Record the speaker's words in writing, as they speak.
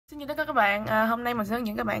Xin chào tất cả các bạn, hôm nay mình sẽ hướng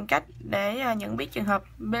dẫn các bạn cách để nhận biết trường hợp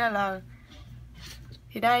PLL.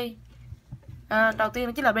 Thì đây, đầu tiên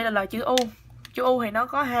đó chính là PLL chữ U. Chữ U thì nó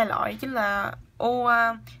có hai loại, chính là U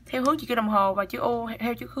theo hướng chỉ kim đồng hồ và chữ U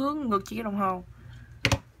theo chữ hướng ngược chỉ kim đồng hồ.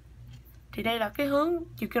 Thì đây là cái hướng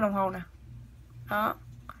chiều kim đồng hồ nè. Đó.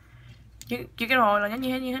 Chiều kim đồng hồ là nó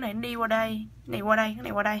như thế này, nó đi qua đây, này qua đây, cái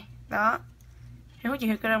này qua đây. Đó. Theo hướng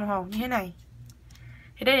chiều kim đồng hồ như thế này.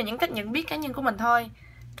 Thì đây là những cách nhận biết cá nhân của mình thôi.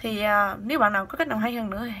 Thì nếu bạn nào có cách nào hay hơn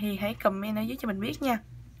nữa thì hãy comment ở dưới cho mình biết nha.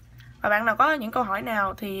 Và bạn nào có những câu hỏi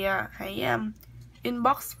nào thì hãy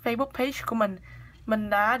inbox Facebook page của mình. Mình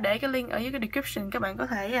đã để cái link ở dưới cái description, các bạn có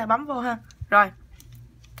thể bấm vô ha. Rồi.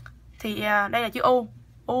 Thì đây là chữ U.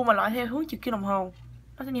 U mà loại theo hướng chiều kim đồng hồ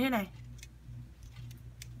nó sẽ như thế này.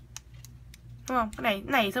 Đúng không? Cái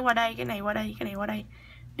này sẽ qua đây, cái này qua đây, cái này qua đây.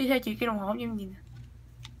 Đi theo chiều kim đồng hồ như gì?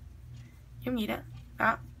 Giống gì đó.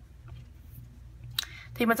 Đó.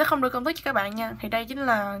 Thì mình sẽ không đưa công thức cho các bạn nha. Thì đây chính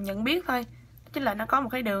là nhận biết thôi. Chính là nó có một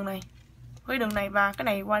cái đường này, cái đường này, và cái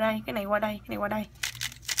này qua đây, cái này qua đây, cái này qua đây.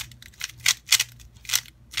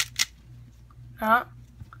 Đó.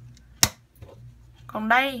 Còn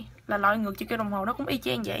đây là loại ngược chiều kim đồng hồ, nó cũng y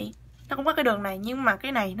chang vậy. Nó cũng có cái đường này, nhưng mà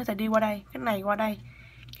cái này nó sẽ đi qua đây, cái này qua đây,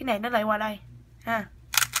 cái này nó lại qua đây ha.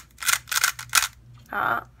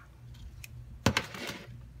 Đó.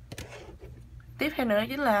 Tiếp theo nữa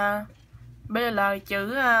chính là PL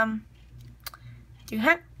chữ H.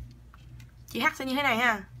 Chữ H sẽ như thế này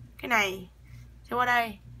ha. Cái này sẽ qua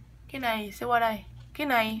đây, cái này sẽ qua đây, cái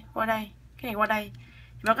này qua đây, cái này qua đây.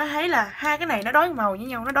 Và có thấy là hai cái này nó đối màu với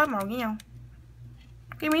nhau, nó đối màu với nhau.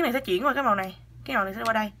 Cái miếng này sẽ chuyển qua cái màu này, cái màu này sẽ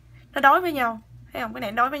qua đây, nó đối với nhau, thấy không? Cái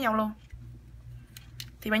này nó đối với nhau luôn.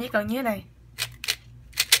 Thì bạn chỉ cần như thế này,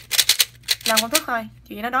 làm công thức thôi,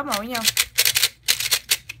 chỉ nó đối màu với nhau.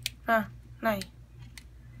 Này,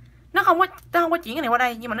 nó không có chuyển cái này qua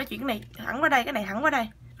đây, nhưng mà nó chuyển cái này thẳng qua đây, cái này thẳng qua đây,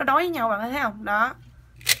 nó đối với nhau, bạn thấy không? Đó.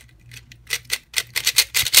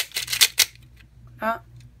 Đó.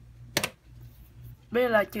 Bây giờ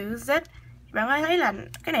là chữ Z, bạn thấy là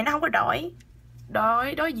cái này nó không có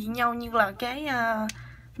đối diện nhau như là cái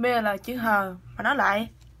bây là chữ H, mà nó lại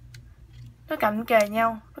nó cạnh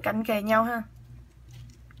kề nhau ha.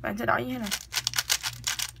 Bạn sẽ đổi như thế này.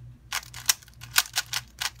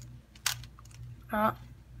 Đó.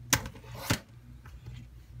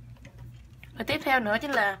 Và tiếp theo nữa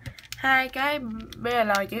chính là hai cái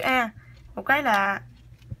PL chữ A. Một cái là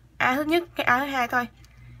A thứ nhất, cái A thứ hai thôi.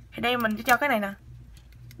 Thì đây mình chỉ cho cái này nè.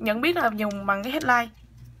 Nhận biết là dùng bằng cái headline.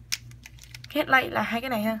 Cái headline là hai cái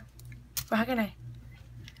này ha. Và hai cái này.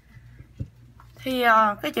 Thì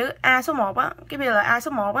cái chữ A số 1 á, cái PL A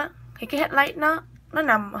số 1 á, thì cái headline nó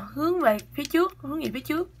nằm hướng về phía trước, hướng về phía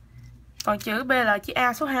trước. Còn chữ PL chữ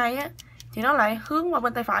A số 2 á thì nó lại hướng qua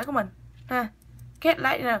bên tay phải của mình ha. Cái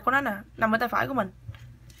headline của nó nè, nằm bên tay phải của mình.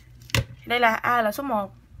 Đây là A là số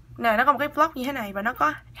 1. Nè, nó có một cái block như thế này và nó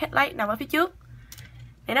có headline nằm ở phía trước.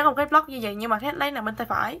 Thì nó có một cái block như vậy, nhưng mà headline nằm bên tay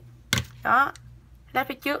phải. Đó. Headline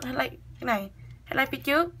phía trước, headline cái này, headline phía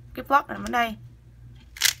trước, cái block nằm bên đây.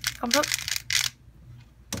 Công thức.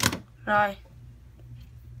 Rồi.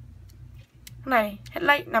 Cái này,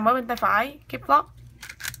 headline nằm ở bên tay phải, cái block.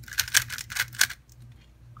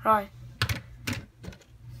 Rồi.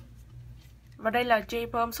 Và đây là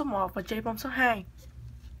Perm số 1 và Perm số 2.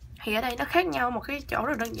 Thì ở đây nó khác nhau một cái chỗ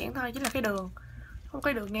rất đơn giản thôi, chính là cái đường. Không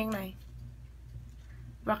cái đường ngang này.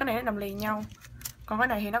 Và cái này nó nằm liền nhau. Còn cái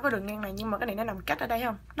này thì nó có đường ngang này, nhưng mà cái này nó nằm cách ở đây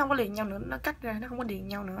không? Nó không có liền nhau nữa, nó cách ra, nó không có liền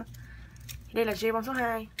nhau nữa. Thì đây là Perm số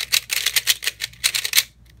 2.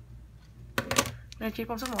 Đây là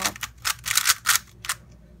Perm số 1.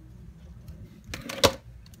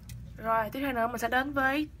 Rồi, tiếp theo nữa mình sẽ đến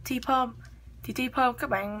với Perm. Thì Perm các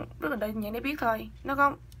bạn rất là đơn giản để biết thôi. Nó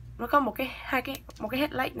có một cái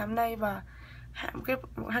headlight nằm đây, và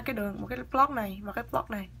hai cái đường, một cái block này và cái block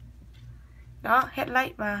này. Đó,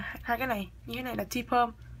 headlight và hai cái này, như thế này là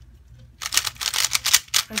Perm.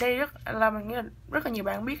 Ở đây mình nghĩ là rất là nhiều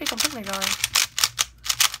bạn biết cái công thức này rồi.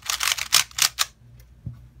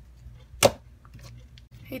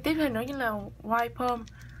 Thì tiếp theo nữa chính là Perm.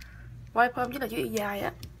 Perm chính là chữ Y dài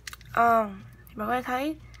á. Thì bạn có thể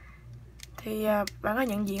thấy, thì bạn có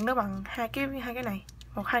nhận diện nó bằng hai cái này, hai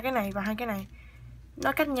cái này và hai cái này,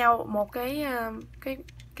 nó cách nhau một cái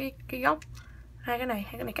góc. Hai cái này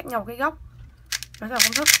cách nhau một cái góc. Đó là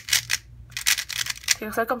công thức. Thì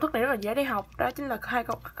thực sự công thức này rất là dễ để học, đó chính là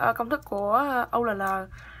công thức của PLL.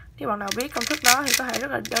 Nếu bạn nào biết công thức đó thì có thể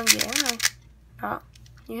rất là đơn giản thôi. Đó,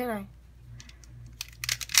 như thế này.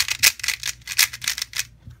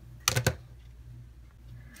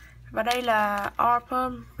 Và đây là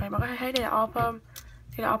Perm. Này bạn có thể thấy đây là Perm.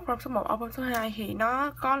 Thì là Perm số 1, Perm số 2 thì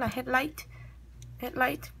nó có là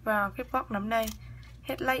headlight và cái block nằm đây.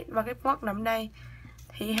 Headlight và cái block nằm đây.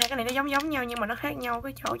 Thì hai cái này nó giống nhau nhưng mà nó khác nhau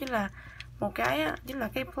cái chỗ chính là một cái chính là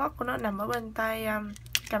cái block của nó nằm ở bên tay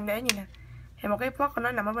cầm đế như nè. Thì một cái block của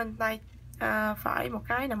nó nằm ở bên tay phải, một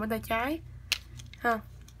cái nằm bên tay trái ha.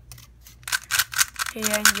 Thì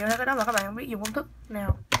dựa theo cái đó mà các bạn biết dùng công thức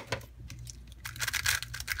nào.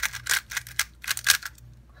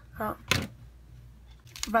 Đó.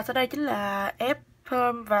 Và sau đây chính là F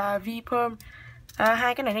Perm và V Perm.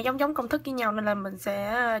 Hai cái này nó giống công thức với nhau nên là mình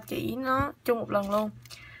sẽ chỉ nó chung một lần luôn.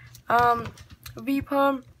 V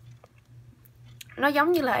Perm nó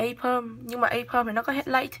giống như là A Perm, nhưng mà A Perm thì nó có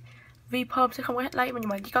headlight, V Perm sẽ không có headlight nhưng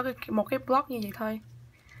mà chỉ có một cái block như vậy thôi.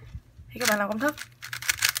 Thì các bạn làm công thức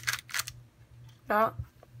đó.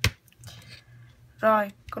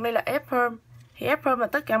 Rồi còn đây là F Perm. Thì F Perm là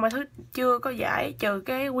tất cả mọi thứ chưa có giải trừ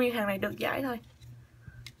cái nguyên hàng này được giải thôi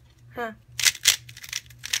ha.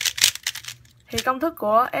 Thì công thức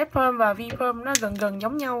của F Perm và V Perm nó gần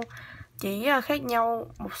giống nhau, chỉ khác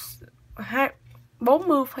nhau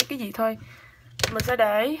 40 hay cái gì thôi. Mình sẽ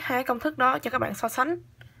để hai công thức đó cho các bạn so sánh.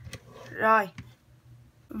 Rồi.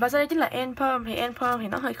 Và sau đây chính là N Perm. Thì N Perm thì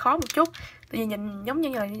nó hơi khó một chút, tại vì nhìn giống như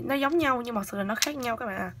là nó giống nhau nhưng mà sự là nó khác nhau các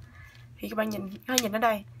bạn à. Thì các bạn nhìn ở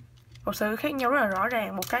đây, một sự khác nhau rất là rõ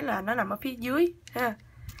ràng. Một cái là nó nằm ở phía dưới ha,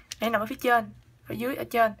 đây nằm ở phía trên, ở dưới, ở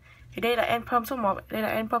trên. Thì đây là N Perm số 1, đây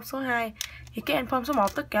là N Perm số 2. Thì cái N Perm số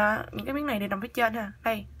 1 tất cả những cái miếng này đều nằm phía trên ha.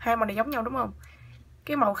 Đây, hai màu này giống nhau đúng không?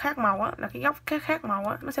 Cái màu khác màu á là cái góc khác màu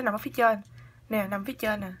á, nó sẽ nằm ở phía trên. Nè, nằm phía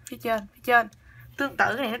trên nè, phía trên. Tương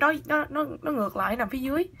tự cái này nó ngược lại, nằm phía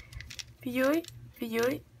dưới.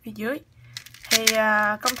 Thì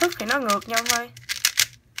công thức thì nó ngược nhau thôi.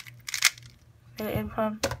 Đây là N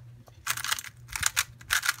Perm.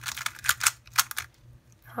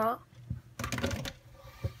 Đó.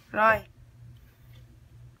 Rồi.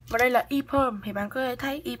 Và đây là E Perm. Thì bạn có thể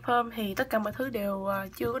thấy E Perm thì tất cả mọi thứ đều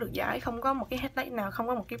chưa có được giải, không có một cái headlight nào, không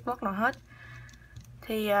có một cái block nào hết.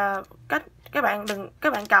 Thì cách các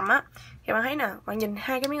bạn cầm á, thì bạn thấy nè, bạn nhìn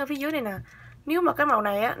hai cái miếng ở phía dưới này nè. Nếu mà cái màu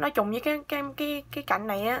này á nó trùng với cái cạnh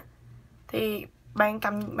này á thì bạn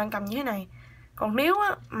cầm như thế này. Còn nếu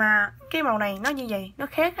á mà cái màu này nó như vậy, nó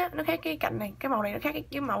khác á, nó khác cái cạnh này, cái màu này nó khác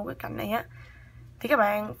cái màu cái cạnh này á, thì các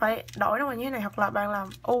bạn phải đổi nó qua như thế này, hoặc là bạn làm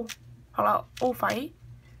U, hoặc là U phẩy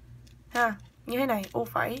ha, như thế này, U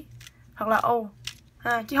phẩy hoặc là U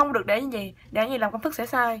ha, chứ không được để như vậy. Để như vậy làm công thức sẽ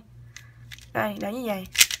sai. Đây, để như vậy.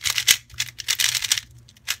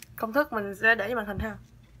 Công thức mình sẽ để cho màn hình ha.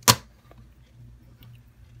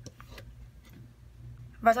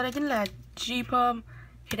 Và sau đây chính là G Perm.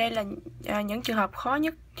 Thì đây là những trường hợp khó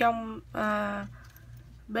nhất trong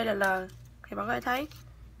PLL. Thì bạn có thể thấy.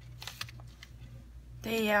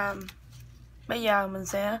 Thì bây giờ mình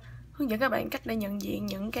sẽ hướng dẫn các bạn cách để nhận diện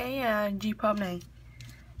những cái G Perm này.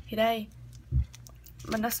 Thì đây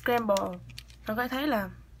mình đã scramble. Bạn có thể thấy là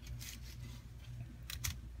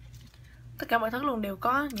tất cả mọi thứ luôn đều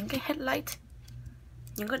có những cái headlight,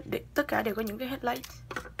 tất cả đều có những cái headlight.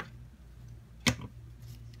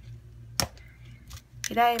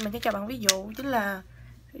 Thì đây mình sẽ cho bạn ví dụ chính là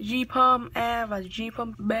G Perm A và G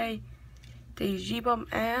Perm B. Thì G Perm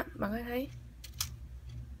A bạn có thấy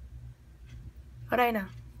ở đây nè,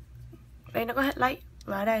 đây nó có headlight,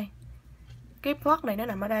 và ở đây cái block này nó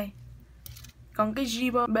nằm ở đây. Còn cái G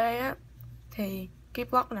Perm B á thì cái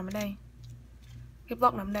block nằm ở đây, cái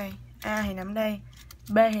block nằm ở đây, A thì nằm ở đây,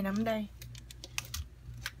 B thì nằm ở đây,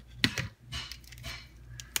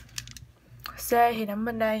 C thì nằm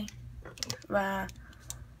bên đây, và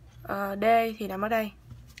D thì nằm ở đây.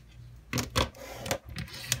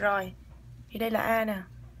 Rồi, thì đây là A nè.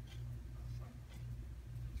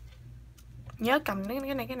 Nhớ cầm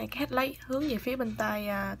cái này cái headlight hướng về phía bên tay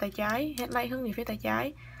trái, headlight hướng về phía tay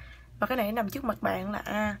trái. Và cái này nằm trước mặt bạn là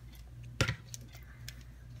A.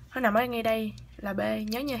 Nó nằm ở ngay đây là B,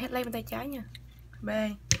 nhớ nha, headlight bên tay trái nha. B.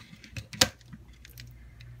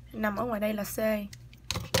 Nằm ở ngoài đây là C.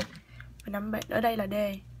 Và nằm ở đây là D.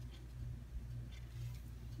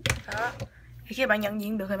 Đó. Thì khi bạn nhận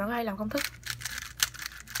diện được thì bạn có thể làm công thức.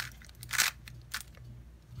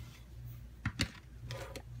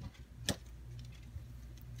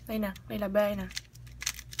 Đây nè, đây là B nè.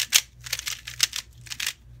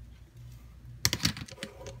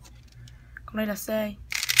 Còn đây là C.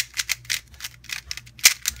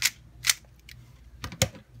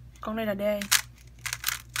 Còn đây là D.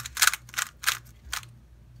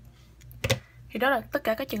 Thì đó là tất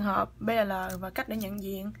cả các trường hợp PLL và cách để nhận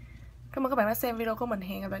diện. Cảm ơn các bạn đã xem video của mình.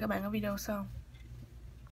 Hẹn gặp lại các bạn ở video sau.